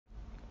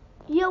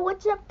Yo,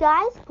 what's up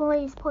guys?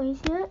 Blaze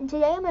here, and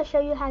today I'm going to show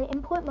you how to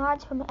import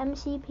mods from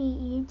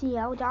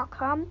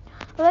mcpedl.com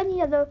or any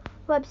other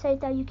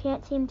website that you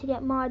can't seem to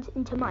get mods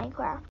into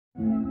Minecraft.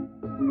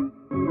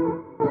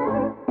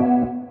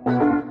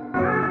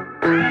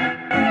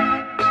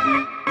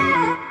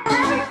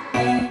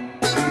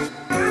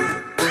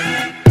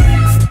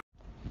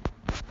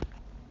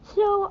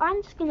 So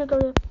I'm just going to go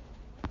to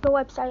the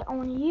website I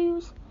want to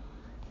use,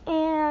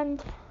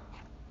 and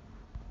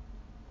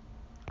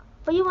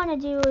what you want to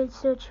do is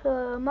search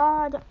for a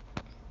mod.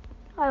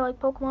 I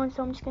like Pokemon,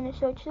 so I'm just going to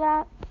search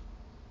that.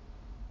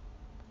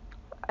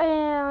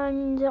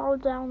 And I'll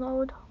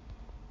download.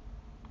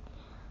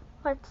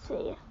 Let's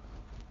see.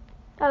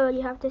 I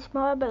already have this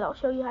mod, but I'll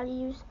show you how to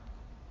use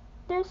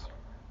this.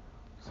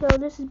 So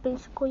this is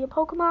basically a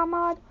Pokemon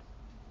mod.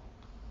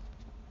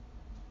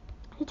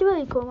 It's a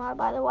really cool mod,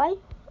 by the way.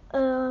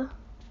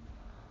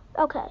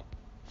 Okay.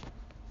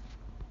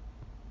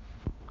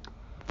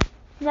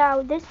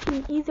 Now this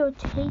can either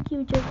take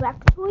you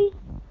directly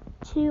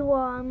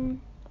to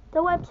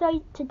the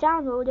website to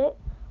download it.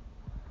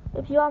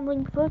 If you're on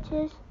link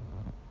purchase,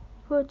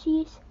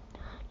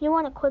 you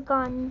want to click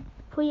on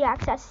free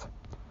access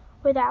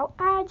without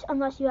ads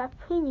unless you have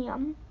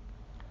premium.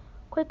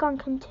 Click on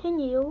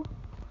continue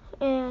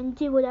and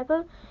do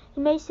whatever.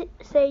 You may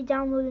say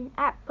download an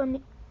app from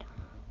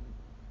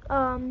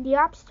the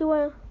App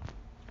Store.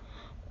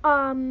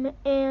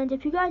 And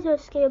if you guys are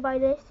scared by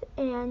this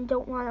and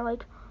don't want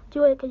to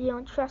do it because you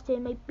don't trust it,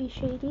 it might be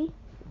shady.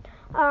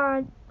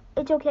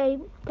 It's okay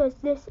because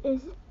this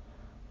is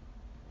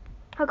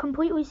a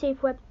completely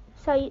safe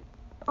website.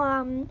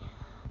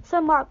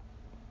 Some mod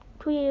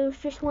creators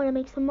just want to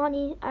make some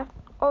money off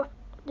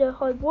their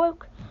hard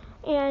work,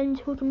 and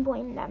who can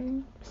blame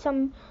them?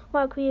 Some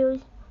mod creators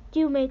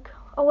do make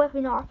a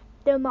living off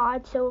their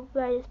mods, so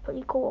that is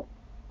pretty cool.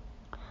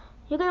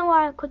 You're going to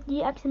want to click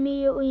the X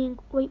immediately and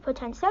wait for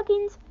 10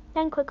 seconds,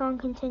 then click on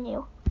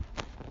continue.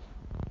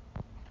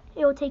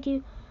 It will take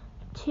you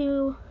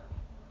to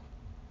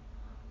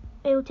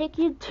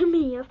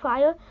Media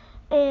Fire,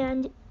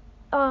 and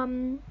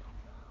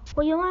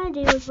what you want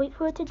to do is wait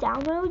for it to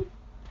download,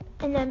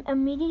 and then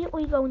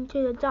immediately go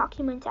into the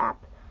Documents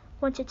app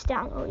once it's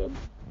downloaded.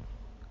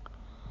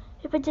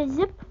 If it's a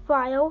zip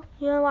file,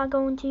 you're going to want to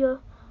go into your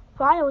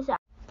Files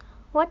app.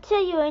 Let's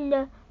say you're in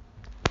the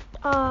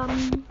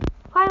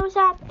Files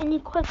app and you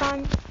click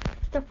on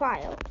the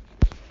file.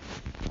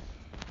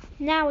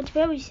 Now it's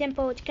very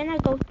simple. It's going to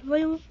go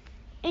through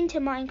into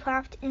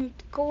Minecraft and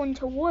it's going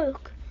to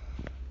work.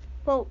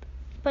 Well,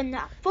 but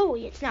not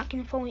fully. It's not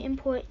going to fully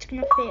import. It's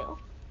going to fail.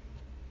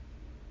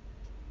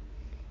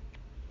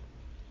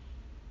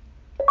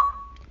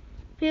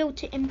 Fail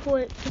to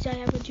import because I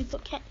have a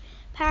duplicate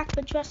pack,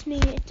 but trust me,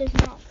 it does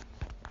not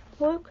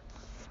work.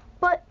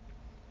 But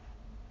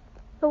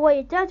the way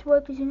it does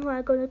work is you want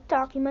to go to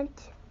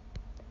Documents,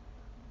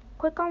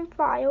 click on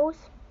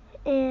Files,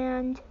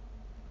 and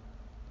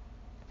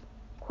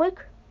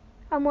click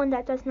on one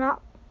that does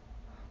not,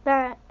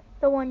 the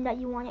one that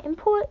you want to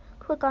import.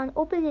 Click on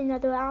Open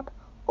Another App,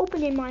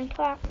 Open in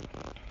Minecraft,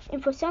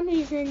 and for some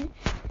reason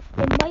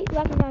it might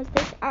recognize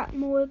this app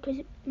more because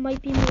it might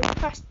be more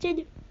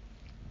trusted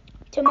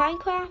to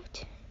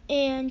Minecraft,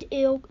 and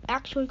it'll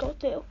actually go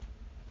through.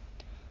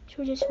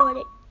 So just let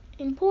it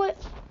import,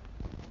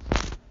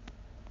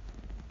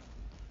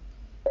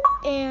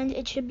 and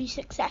it should be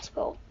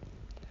successful.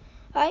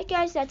 Alright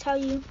guys, that's how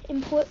you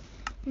import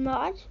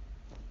mods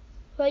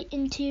right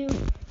into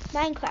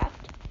Minecraft.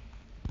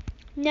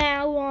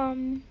 Now,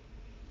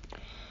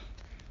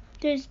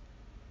 this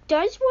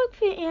does work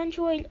for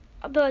Android,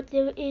 but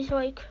there is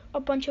a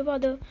bunch of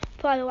other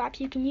file apps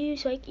you can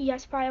use, like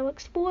ES File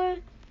Explorer.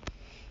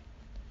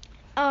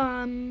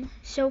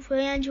 So for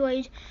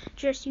Android,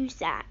 just use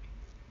that.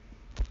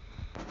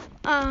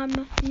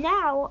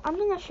 Now I'm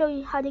gonna show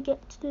you how to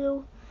get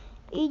to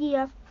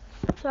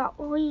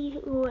ADF.ly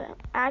or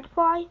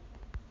AdFly.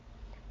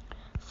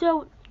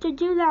 So to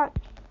do that,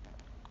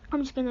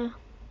 I'm just gonna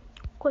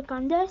click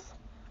on this,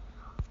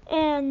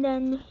 and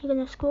then you're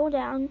gonna scroll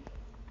down.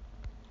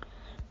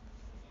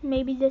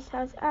 Maybe this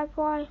has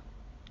AdFly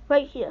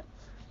right here.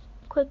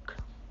 Click.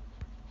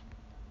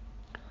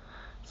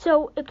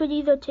 So it could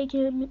either take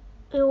you.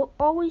 It will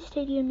always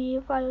take you a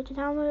media file to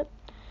download it.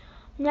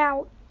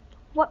 Now,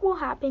 what will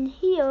happen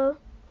here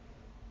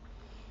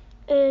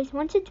is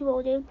once it's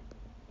loaded,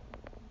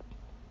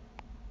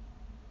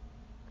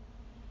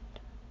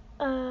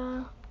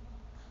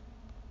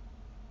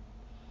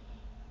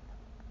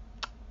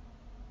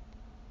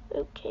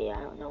 okay,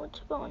 I don't know what's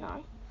going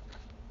on.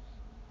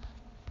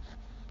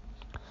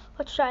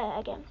 Let's try that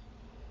again.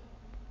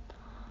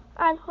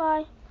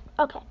 AdFly.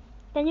 Okay,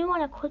 then you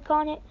want to click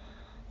on it,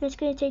 and it's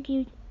going to take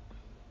you.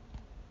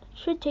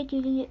 Should take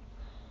you to the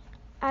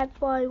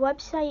AdFly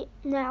website.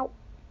 Now,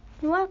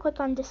 you want to click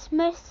on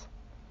Dismiss,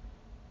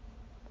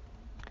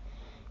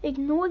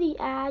 ignore the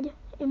ad,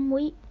 and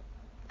wait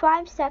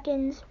 5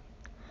 seconds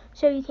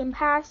so you can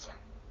pass.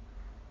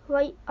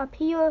 Right up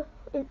here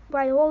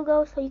by the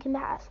logo so you can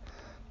pass.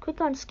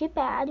 Click on Skip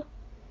Ad.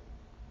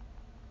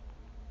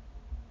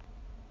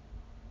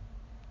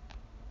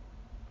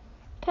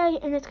 Okay,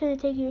 and it's going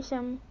to take you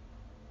some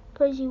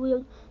crazy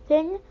weird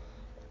thing,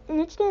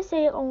 and it's going to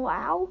say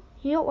allow.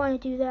 You don't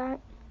want to do that.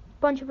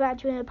 Bunch of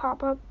ads are going to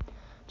pop up.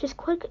 Just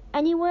click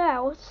anywhere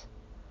else,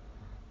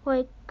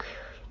 like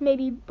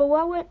maybe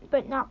below it,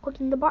 but not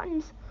clicking the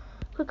buttons.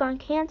 Click on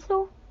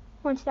cancel.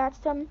 Once that's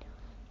done,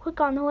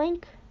 click on the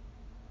link,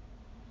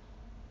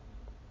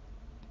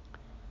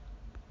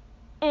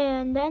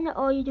 and then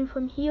all you do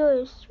from here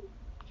is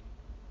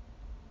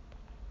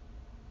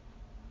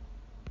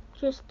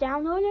just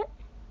download it.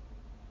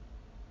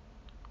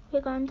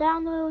 Click on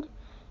download,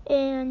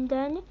 and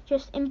then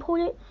just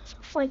import it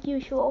like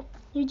usual.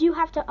 You do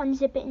have to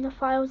unzip it in the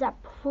Files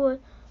app before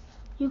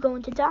you go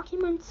into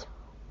Documents.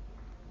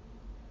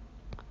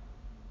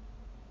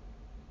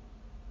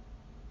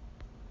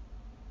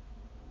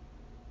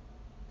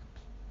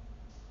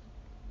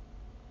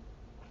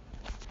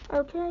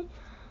 Okay.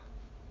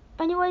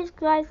 Anyways,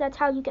 guys, that's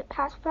how you get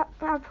past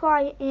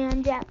apply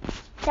and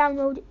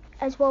download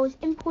as well as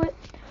import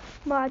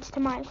mods to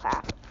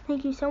Minecraft.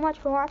 Thank you so much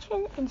for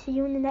watching, and see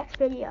you in the next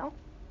video.